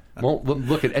and... won't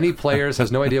look at any players,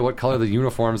 has no idea what color the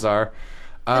uniforms are.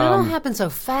 And it don't happen so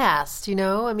fast, you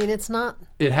know? I mean, it's not...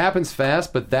 It happens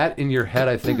fast, but that in your head,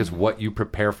 I think, is what you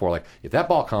prepare for. Like, if that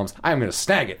ball comes, I'm going to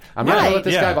snag it. I'm not going to let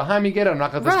this guy behind me get it. I'm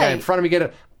not going to let this guy in front of me get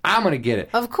it. I'm going to get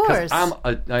it. Of course.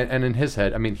 And in his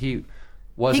head, I mean, he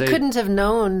couldn't have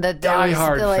known that there was...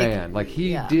 diehard fan. Like,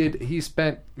 he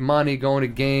spent money going to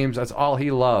games. That's all he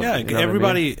loved. Yeah, you know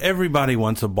everybody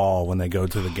wants a ball when they go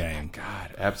to the game.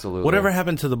 God, absolutely. Whatever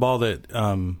happened to the ball that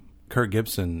Kirk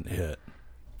Gibson hit?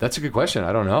 That's a good question.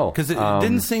 I don't know. Because it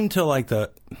didn't seem to like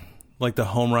the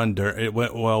home run it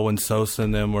went well when Sosa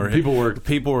and them were people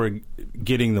were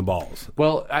getting the balls.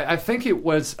 Well, I think it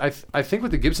was. I think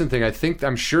with the Gibson thing,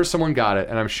 I'm sure someone got it,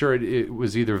 and I'm sure it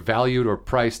was either valued or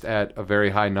priced at a very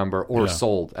high number or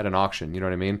sold at an auction. You know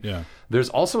what I mean? Yeah. There's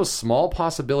also a small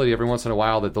possibility every once in a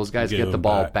while that those guys get the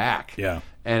ball back. Yeah.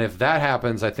 And if that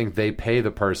happens, I think they pay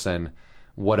the person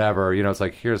whatever. You know, it's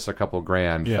like, here's a couple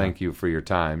grand. Yeah. Thank you for your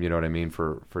time. You know what I mean,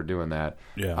 for doing that.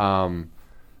 Yeah.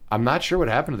 I'm not sure what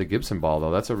happened to the Gibson ball,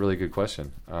 though. That's a really good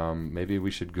question. Maybe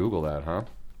we should Google that, huh?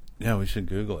 Yeah, we should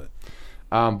Google it.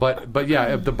 But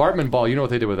yeah, the Bartman ball, you know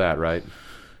what they did with that, right?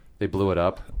 They blew it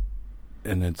up.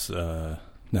 And it's...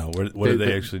 No, what did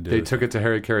they actually do? They took it to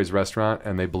Harry Carey's restaurant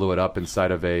and they blew it up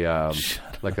inside of a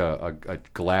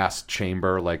glass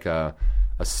chamber,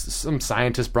 some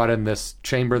scientist brought in this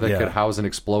chamber that could house an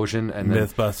explosion, and then,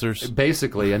 Mythbusters,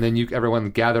 basically. And then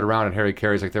everyone gathered around, and Harry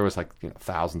Carey's there was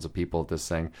thousands of people at this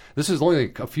thing. This was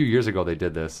only a few years ago they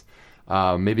did this,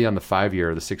 maybe on the 5-year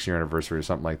or the 6-year anniversary or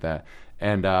something like that,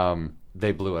 and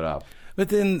they blew it up. But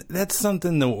then that's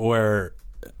something where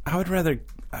I'd rather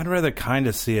kind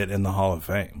of see it in the Hall of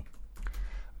Fame.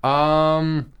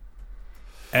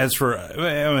 As for, I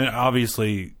mean,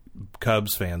 obviously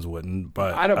Cubs fans wouldn't,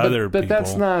 but other people. But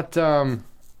that's not.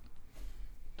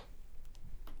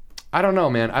 I don't know,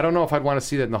 man. I don't know if I'd want to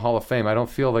see that in the Hall of Fame. I don't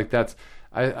feel like that's.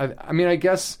 I mean, I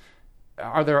guess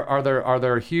are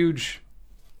there huge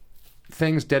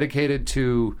things dedicated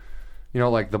to,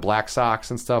 like the Black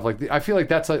Sox and stuff? I feel like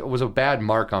was a bad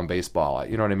mark on baseball.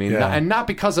 You know what I mean? Yeah. And not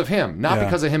because of him,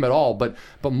 because of him at all, but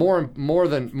more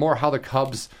how the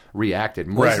Cubs reacted.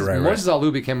 Moises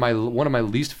Alou became one of my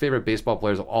least favorite baseball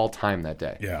players of all time that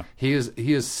day. Yeah, he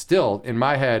is still in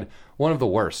my head one of the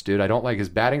worst, dude. I don't like his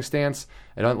batting stance.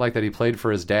 I don't like that he played for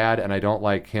his dad, and I don't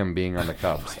like him being on the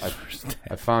Cubs.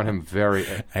 I found him very.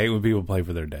 I hate when people play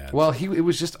for their dads. Well, he went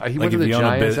to the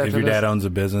Giants. If your dad owns a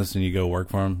business and you go work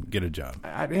for him, get a job.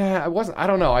 I wasn't. I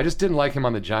don't know. I just didn't like him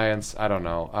on the Giants. I don't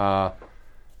know.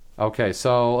 Okay,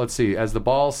 so let's see. As the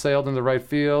ball sailed into right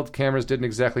field, cameras didn't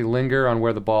exactly linger on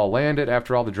where the ball landed.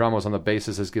 After all, the drama was on the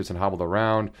bases as Gibson hobbled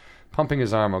around, pumping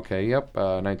his arm. Okay, yep.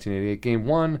 1988, Game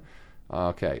 1.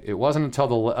 Okay, it wasn't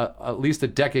until at least a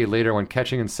decade later, when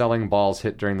catching and selling balls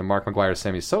hit during the Mark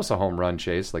McGwire-Sammy Sosa home run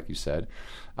chase, like you said,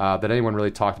 that anyone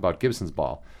really talked about Gibson's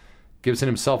ball. Gibson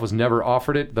himself was never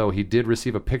offered it, though he did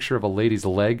receive a picture of a lady's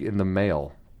leg in the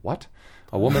mail. What?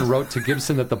 A woman wrote to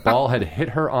Gibson that the ball had hit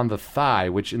her on the thigh,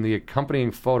 which in the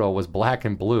accompanying photo was black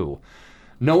and blue.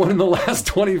 No one in the last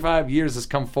 25 years has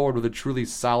come forward with a truly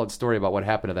solid story about what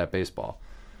happened to that baseball.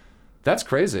 That's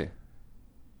crazy.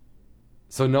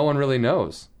 So no one really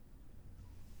knows.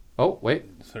 Oh, wait.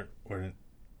 Sir,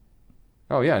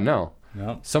 Oh, yeah, no.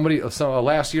 No.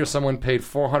 Last year, someone paid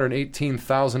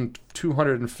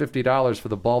 $418,250 for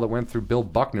the ball that went through Bill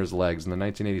Buckner's legs in the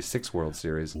 1986 World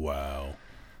Series. Wow.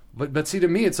 But see, to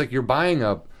me, it's like you're buying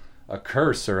a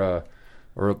curse or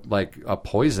a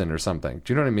poison or something.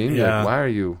 Do you know what I mean? Yeah. Like, why are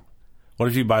you? What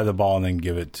if you buy the ball and then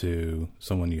give it to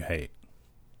someone you hate?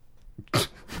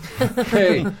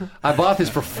 Hey, I bought this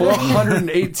for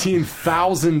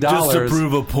 $418,000. Just to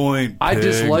prove a point, pig. I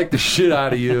dislike the shit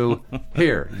out of you.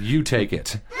 Here, you take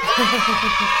it.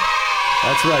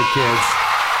 That's right, kids.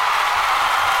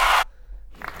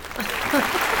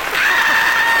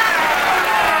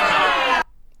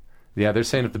 Yeah, they're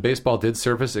saying if the baseball did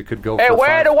surface, it could go for... Hey,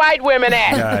 where are the white women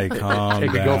at? Guy, calm It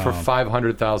could down. go for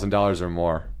 $500,000 or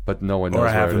more, but no one knows or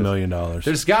where it is. $500,000.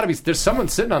 There's got to be... There's someone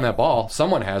sitting on that ball.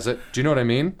 Someone has it. Do you know what I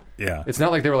mean? Yeah. It's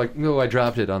not like they were like, no, I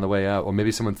dropped it on the way out. Or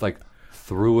maybe someone's like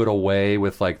threw it away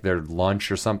with like their lunch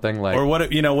or something. Like, or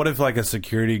what if like a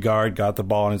security guard got the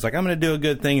ball and he's like, I'm going to do a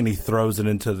good thing, and he throws it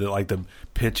into the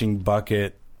pitching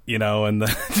bucket, and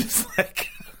just like...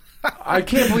 I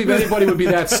can't believe anybody would be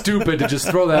that stupid to just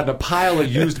throw that in a pile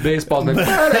of used baseballs and be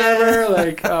like,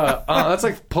 whatever. That's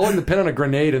like pulling the pin on a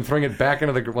grenade and throwing it back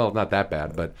into the... Well, not that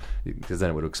bad, but because then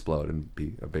it would explode and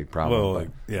be a big problem. Well,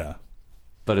 yeah.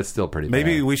 But it's still pretty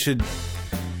Maybe bad. we should...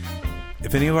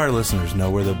 If any of our listeners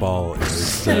know where the ball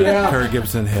is that Kirk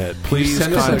Gibson hit, please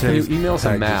can you email us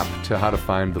a map to how to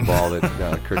find the ball that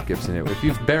Kirk Gibson hit? If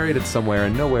you've buried it somewhere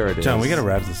and know where it is. John, we got to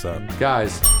wrap this up.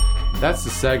 Guys, that's the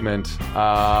segment.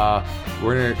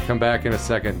 We're going to come back in a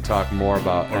second and talk more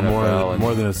about NFL.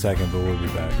 More than a second, but we'll be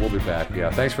back. We'll be back.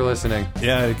 Yeah, thanks for listening.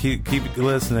 Yeah, keep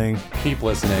listening. Keep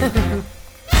listening.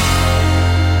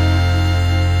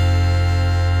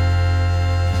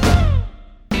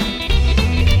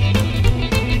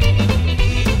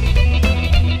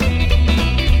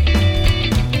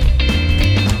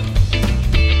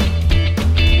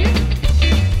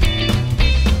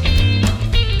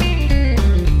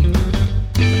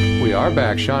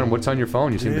 Back, Sean. What's on your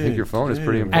phone? You seem to think your phone is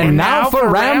pretty important. And now for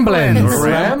ramblings.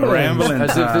 Ramblings.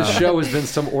 As if this show has been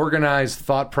some organized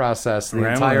thought process the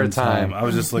entire time. I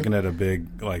was just looking at a big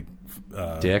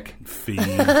dick feed,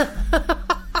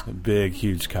 a big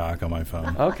huge cock on my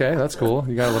phone. Okay, that's cool.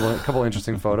 You got a couple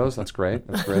interesting photos. That's great.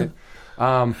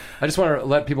 I just want to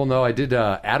let people know I did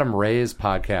Adam Ray's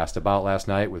podcast about last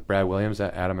night with Brad Williams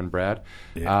at Adam and Brad.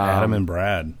 Yeah, Adam and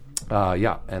Brad.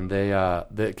 Yeah, and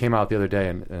they came out the other day,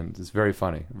 and it's very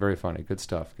funny, good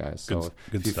stuff, guys. So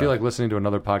if you feel like listening to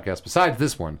another podcast besides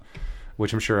this one,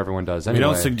 which I'm sure everyone does anyway.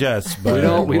 We don't suggest, but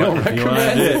we don't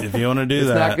recommend it. If you want to do it's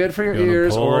that, not good for your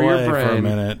ears or your brain. For a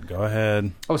minute, go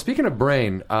ahead. Oh, speaking of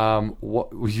brain, what?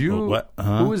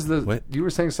 Who was the? What? You were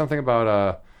saying something about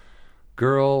a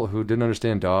girl who didn't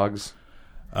understand dogs.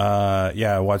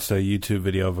 Yeah, I watched a YouTube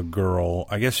video of a girl.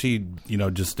 I guess she,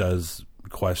 just does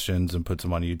questions and puts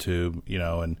them on YouTube,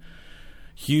 and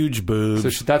huge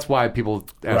boobs. So that's why people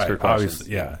ask her questions.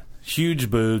 Yeah. Huge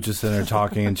boobs, just sitting there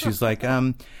talking, and she's like,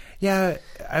 yeah,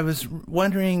 I was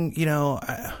wondering,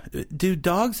 do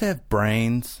dogs have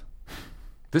brains?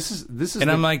 This is,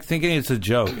 and I'm like thinking it's a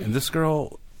joke, and this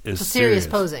girl is serious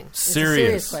posing. It's a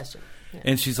serious question. Yeah.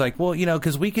 And she's like, well,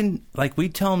 because we can, we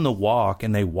tell them to walk,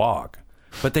 and they walk,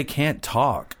 but they can't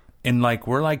talk, and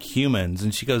we're like humans.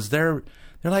 And she goes, they're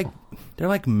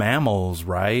like mammals,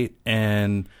 right?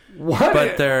 And what?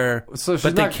 But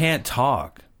they can't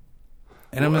talk.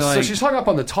 And I'm like, so she's hung up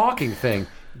on the talking thing.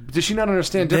 Does she not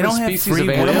understand different species of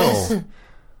animals?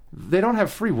 They don't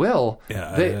have free will.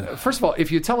 Yeah, first of all,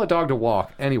 if you tell a dog to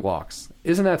walk and he walks,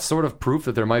 isn't that sort of proof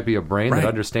that there might be a brain that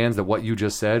understands that what you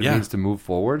just said means to move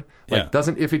forward?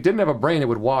 If it didn't have a brain, it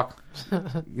would walk.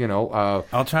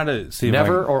 I'll try to see.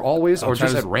 Never or always or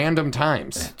just at random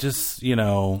times. Just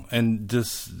and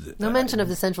just no mention of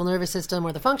the central nervous system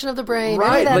or the function of the brain.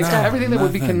 Right, stuff. Everything that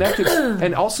would be connected.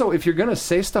 And also, if you're going to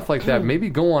say stuff like that, maybe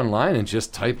go online and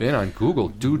just type in on Google,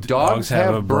 "Do dogs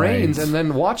have brains?" and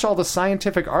then watch all the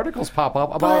scientific articles pop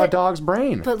up about a dog's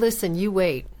brain. But listen, you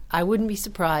wait. I wouldn't be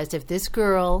surprised if this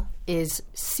girl is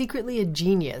secretly a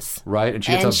genius. Right, and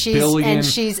she gets a billion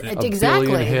hits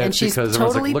and she's because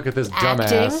totally like, look at this acting,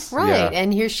 dumbass. right, yeah.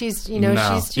 and here she's,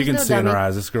 she's you can see in her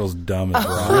eyes, this girl's dumb as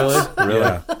rocks. Really?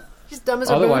 Yeah. She's dumb as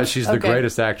a Otherwise, boot. she's the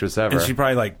greatest actress ever. And she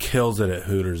probably kills it at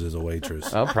Hooters as a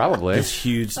waitress. Oh, probably. Just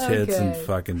huge tits and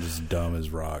fucking just dumb as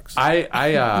rocks.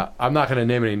 I'm not going to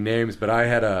name any names, but I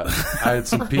had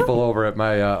some people over at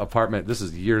my apartment. This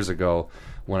is years ago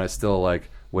when I still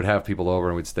would have people over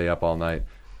and we'd stay up all night,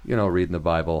 reading the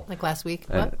Bible. Like last week?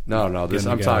 And, no. I'm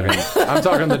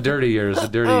talking the dirty years.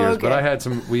 Okay. But I had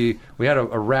we had a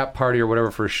rap party or whatever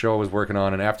for a show I was working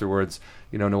on, and afterwards,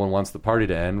 no one wants the party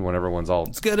to end when everyone's all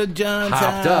let's go to John's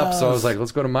hopped house. up. So I was like,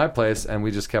 let's go to my place, and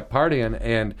we just kept partying,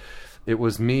 and it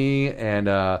was me and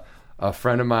a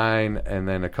friend of mine, and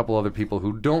then a couple other people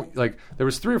who don't there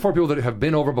was 3 or 4 people that have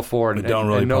been over before and don't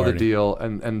really know party. the deal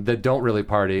and that don't really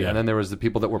party, and then there was the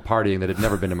people that were partying that had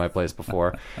never been to my place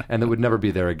before and that would never be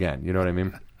there again. You know what I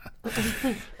mean?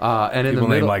 And in people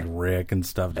the middle, like Rick and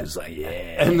stuff, just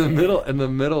in the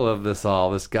middle of this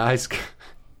all, this guy's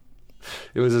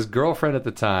it was his girlfriend at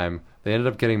the time. They ended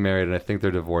up getting married, and I think they're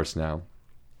divorced now.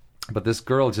 But this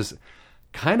girl just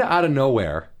kind of out of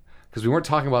nowhere, because we weren't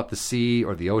talking about the sea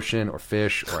or the ocean or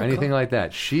fish or anything like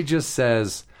that. She just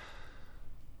says,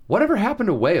 "Whatever happened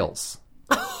to whales?"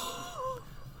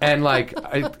 And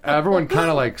everyone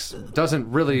kind of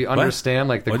doesn't really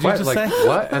understand the question.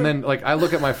 What? And then I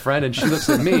look at my friend and she looks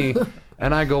at me,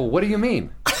 and I go, "What do you mean?"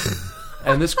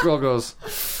 And this girl goes,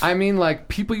 "I mean,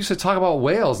 people used to talk about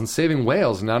whales and saving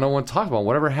whales, and now no one talks about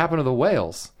whatever happened to the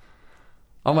whales."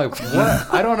 I'm like,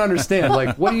 "What? I don't understand.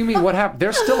 What do you mean? What happened?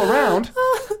 They're still around."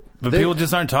 But people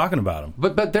just aren't talking about them.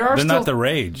 But they're still, not the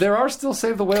rage. There are still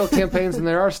Save the Whale campaigns, and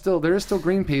there is still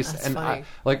Greenpeace. That's and funny.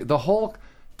 The whole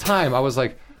time I was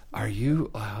like,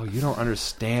 you don't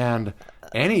understand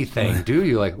anything, do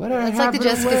you? Whatever. It's like the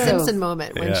Jessica Simpson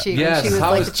moment when she was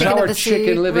like the chicken of the sea.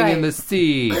 Chicken living right. in the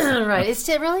sea. Right. Is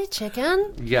it really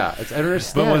chicken? Yeah. I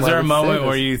understand. But was there a moment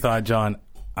where you thought, John,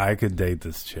 I could date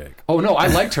this chick? Oh no, I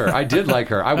liked her. I did like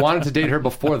her. I wanted to date her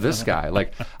before this guy.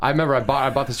 I remember I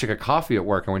bought this chick a coffee at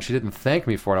work, and when she didn't thank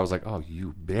me for it, I was like, "Oh,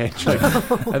 you bitch!"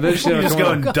 And then she just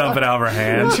go and dump it out of her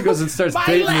hand. And she goes and starts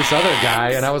dating this other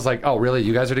guy, and I was like, "Oh, really?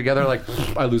 You guys are together?"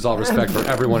 I lose all respect for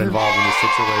everyone involved in this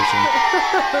situation.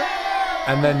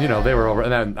 And then they were over,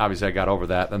 and then obviously I got over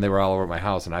that, and they were all over my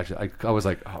house, and I was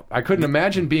like, I couldn't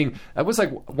imagine being. It was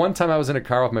one time I was in a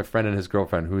car with my friend and his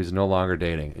girlfriend, who is no longer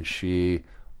dating, and she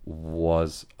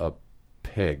was a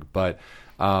pig, but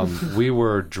we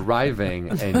were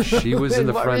driving, and she was in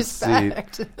the front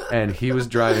seat, and he was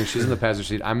driving. She's in the passenger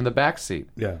seat. I'm in the back seat.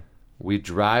 Yeah. We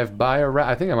drive by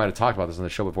I think I might have talked about this on the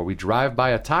show before. We drive by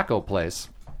a taco place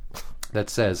that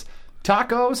says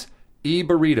tacos y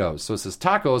burritos. So it says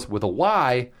tacos with a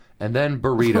Y and then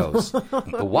burritos.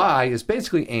 The Y is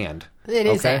basically and. It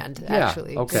is and,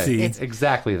 actually. Yeah, okay. See. It's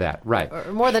exactly that. Right.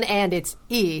 Or more than and, it's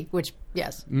E, which,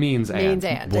 yes. Means and. Means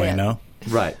and. Bueno.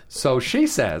 Right. So she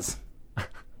says,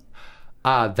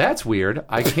 that's weird.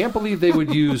 I can't believe they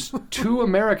would use 2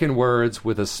 American words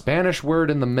with a Spanish word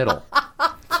in the middle.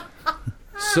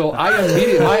 So I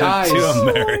immediately, my eyes, Too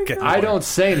American. I don't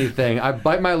say anything. I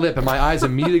bite my lip and my eyes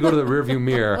immediately go to the rearview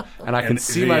mirror and I can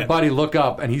see my buddy look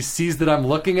up and he sees that I'm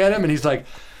looking at him and he's like,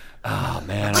 oh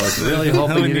man, I was really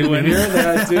hoping you didn't hear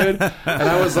that, dude. And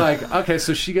I was like, okay,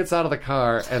 so she gets out of the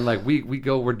car and like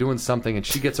we're doing something and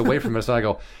she gets away from us and I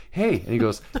go, hey, and he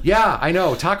goes, yeah, I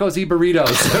know, tacos eat burritos.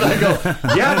 And I go,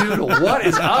 yeah, dude, what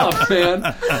is up, man?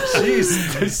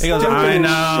 Jeez. He goes, I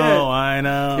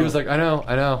know. He was like, I know.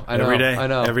 Every day. I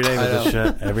know. Every day with this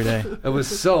shit. Every day. It was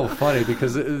so funny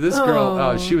because this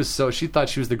girl, she thought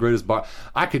she was the greatest bar.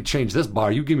 I could change this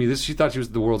bar. You give me this. She thought she was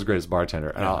the world's greatest bartender.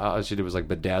 And all she did was like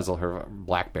bedazzle her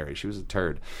BlackBerry. She was a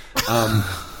turd.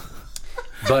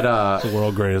 But the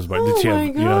world greatest bar. Did she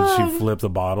have, did she flip the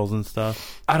bottles and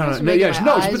stuff? I don't know. Yeah,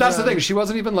 but that's the thing. She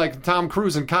wasn't even like Tom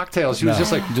Cruise in Cocktails. She was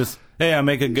just like, hey, I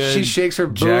make a good. She shakes her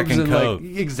boobs Jack and Coke. Like,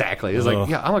 exactly. It's like,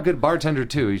 yeah, I'm a good bartender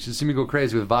too. You should see me go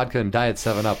crazy with vodka and Diet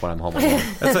 7-Up when I'm home alone.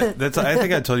 That's. I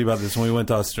think I told you about this when we went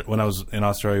to when I was in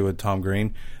Australia with Tom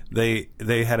Green. They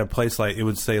had a place like it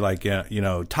would say like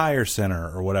Tire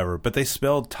Center or whatever, but they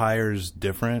spelled tires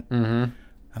different. Mm-hmm.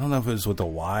 I don't know if it was with a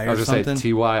Y or something. I was going to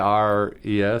say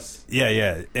TYRES.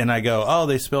 Yeah. And I go, oh,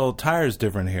 they spell tires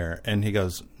different here. And he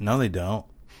goes, no, they don't.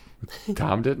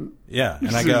 Tom didn't? Yeah.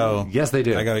 And I go, yes, they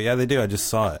do. I go, yeah, they do. I just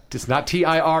saw it. It's not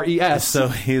TIRES. So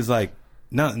he's like,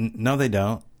 no, they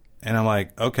don't. And I'm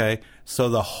like, okay. So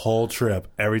the whole trip,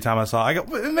 every time I saw it, I go,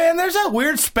 man, there's that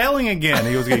weird spelling again.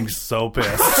 He was getting so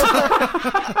pissed.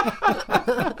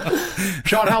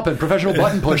 Sean Halpin, professional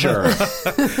button pusher.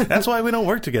 That's why we don't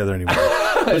work together anymore.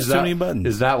 There's too many buttons.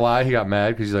 Is that why he got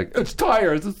mad? Because he's like, it's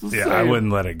tires. It's the same. I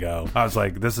wouldn't let it go. I was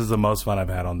like, this is the most fun I've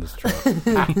had on this trip.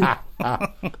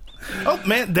 Oh,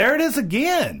 man, there it is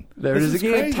again. There it is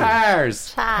again.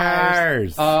 Tires.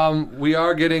 We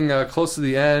are getting close to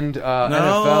the end.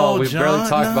 NFL. We've barely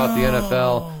talked about the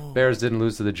NFL. Bears didn't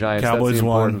lose to the Giants. Cowboys That's the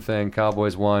important won. thing.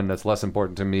 Cowboys won. That's less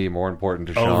important to me, more important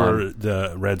to Sean. Over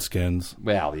the Redskins.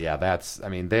 Well, yeah,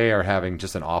 they are having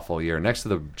just an awful year. Next to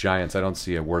the Giants, I don't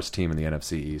see a worse team in the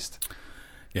NFC East.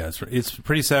 Yeah, it's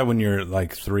pretty sad when you're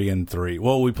like 3-3.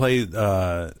 Well, we played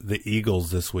the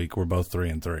Eagles this week. We're both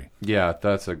 3-3. Yeah,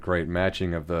 that's a great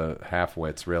matching of the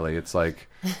half-wits, really. It's like,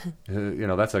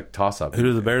 that's a toss-up. Who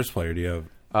do the Bears play, or do you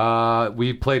have?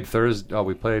 We played Thursday. Oh,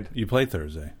 You played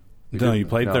Thursday. You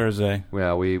played Thursday.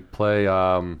 Yeah, we play...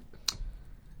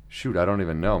 shoot, I don't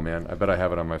even know, man. I bet I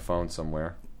have it on my phone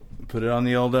somewhere. Put it on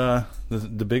the old the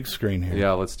big screen here.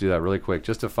 Yeah, let's do that really quick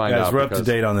just to find out. Guys, we're up to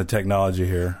date on the technology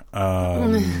here. Oh,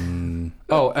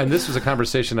 and this was a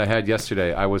conversation I had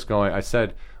yesterday. I was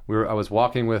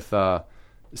walking with October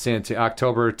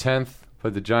 10th.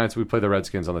 Played the Giants. We played the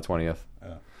Redskins on the 20th.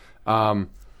 I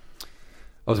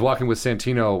was walking with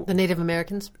Santino. The Native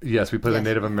Americans. Yes, we played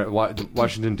the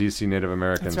Washington D.C. Native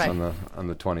Americans right. on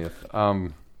the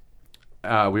 20th.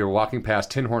 We were walking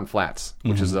past Tin Horn Flats,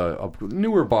 which is a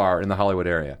newer bar in the Hollywood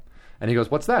area. And he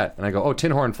goes, what's that? And I go, oh, Tin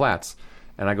Horn Flats.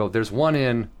 And I go, there's one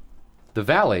in the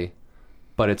Valley,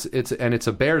 but it's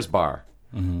a Bears bar.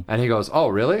 Mm-hmm. And he goes, oh,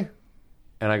 really?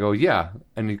 And I go, yeah.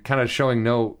 And he kind of showing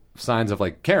no signs of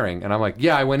like caring. And I'm like,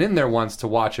 yeah, I went in there once to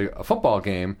watch a football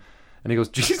game. And he goes,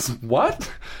 geez,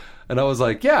 what? And I was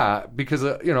like, yeah, because,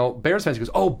 Bears fans. He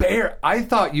goes, oh, Bear. I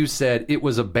thought you said it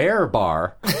was a bear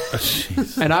bar.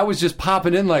 And I was just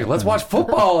popping in like, let's watch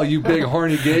football, you big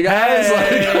horny gay guys.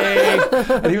 Hey.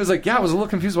 And he was like, yeah, I was a little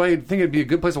confused why you'd think it'd be a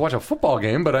good place to watch a football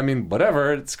game. But I mean,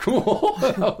 whatever, it's cool.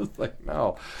 I was like,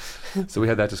 no. So we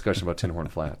had that discussion about Tin Horn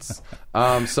Flats.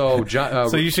 So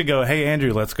you should go, hey,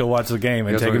 Andrew, let's go watch the game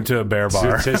and take him to a bear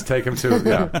bar. Just take him to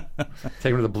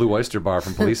the Blue Oyster Bar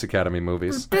from Police Academy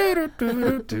movies. Dude,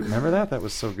 remember that? That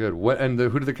was so good.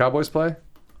 Who did the Cowboys play?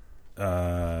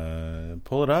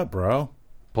 Pull it up, bro.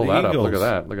 Pull that up. Look at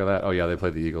that. Oh, yeah, they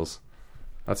played the Eagles.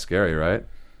 That's scary, right?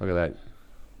 Look at that.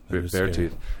 Bear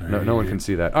teeth. No one can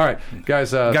see that. All right,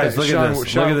 guys. Look at this. Look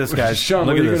at this, guys. Sean,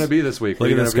 where are you going to be this week?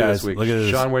 Look at this, guys. Look at this.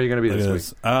 Sean, where are you going to be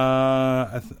this week?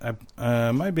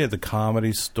 I might be at the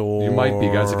Comedy Store. You might be,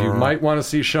 guys. If you might want to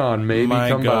see Sean, maybe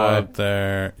come by up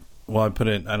there. Well, I put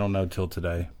it. I don't know till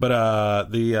today, but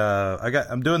I'm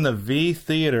doing the V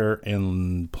Theater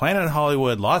in Planet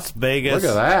Hollywood, Las Vegas. Look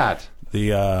at that.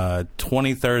 The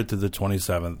 23rd to the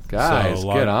 27th. Guys,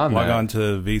 get on log on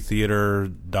to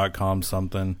vtheater.com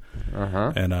something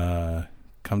and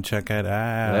come check it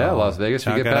out. Yeah, Las Vegas.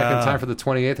 You get back in time for the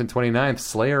 28th and 29th.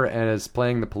 Slayer is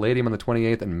playing the Palladium on the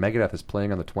 28th, and Megadeth is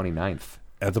playing on the 29th.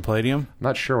 At the Palladium? I'm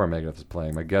not sure where Megadeth is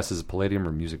playing. My guess is Palladium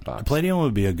or Music Box. Palladium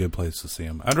would be a good place to see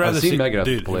him. I'd rather see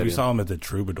Megadeth at Palladium. If you saw him at the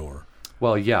Troubadour.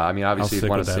 Well, yeah. I mean, obviously you'd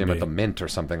want to see him at the Mint or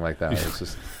something like that. It's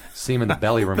just... see him in the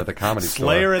belly room at the Comedy Store.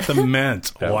 Slayer at the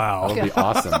Mint. Wow. That would be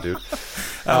awesome, dude.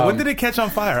 When did it catch on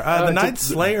fire? The night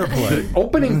Slayer played.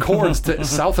 Opening chords to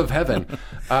South of Heaven.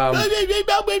 I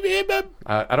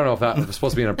don't know if that was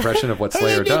supposed to be an impression of what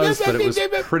Slayer does, but it was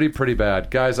pretty bad.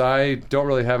 Guys, I don't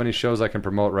really have any shows I can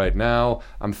promote right now.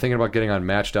 I'm thinking about getting on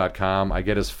Match.com. I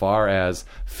get as far as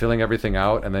filling everything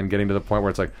out and then getting to the point where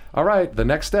it's like, all right, the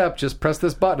next step, just press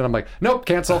this button. And I'm like, nope,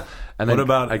 cancel. And then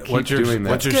I keep doing that.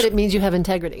 That's good. It means you have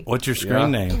integrity. What's your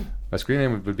screen name? My screen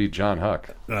name would be John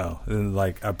Huck. No,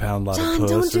 like a pound lot John, of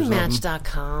puss don't do or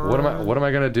Match.com. What am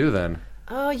I going to do then?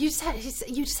 Oh, you just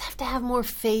have to have more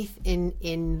faith in.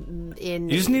 You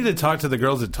just need to talk to the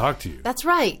girls that talk to you. That's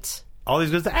right. All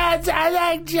these girls, I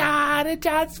like John, and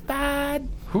John's fine.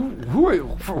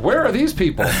 Where are these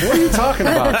people? What are you talking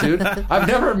about, dude? I've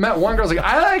never met one girl who's like,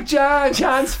 I like John,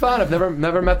 John's fun. I've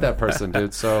never met that person,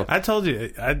 dude. So I told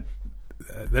you, I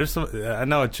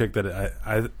know a chick that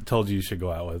I told you should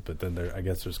go out with, but then I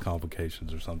guess there's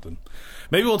complications or something.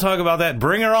 Maybe we'll talk about that.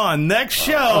 Bring her on next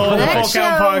show. The Full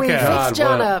Count Podcast. God,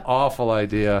 what an awful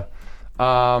idea.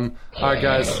 All right,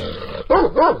 guys.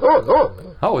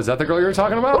 Oh, is that the girl you were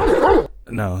talking about?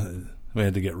 No, we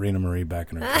had to get Rena Marie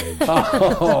back in her cage.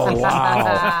 Oh,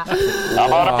 wow. How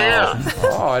about a beer?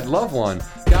 Oh, I'd love one.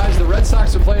 Guys, the Red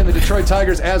Sox are playing the Detroit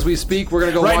Tigers as we speak. We're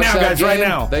going to go watch that game. Right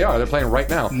now. They are. They're playing right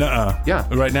now. Nuh-uh. Yeah.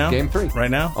 Right now? Game 3.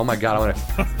 Right now? Oh, my God. I'm going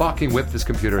to fucking whip this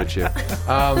computer at you.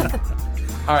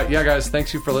 All right, yeah, guys. Thanks,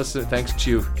 Chew, for listening. Thanks,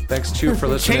 Chew, for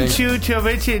listening.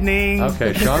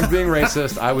 Okay, Sean's being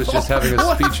racist. I was just having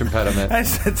a speech impediment. I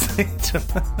said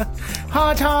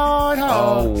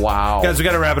Oh, wow. Guys, we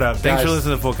got to wrap it up. Thanks for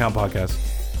listening to the Full Count Podcast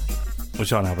with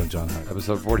Shawn and Jon.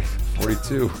 Episode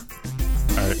 42.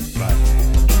 All right, bye.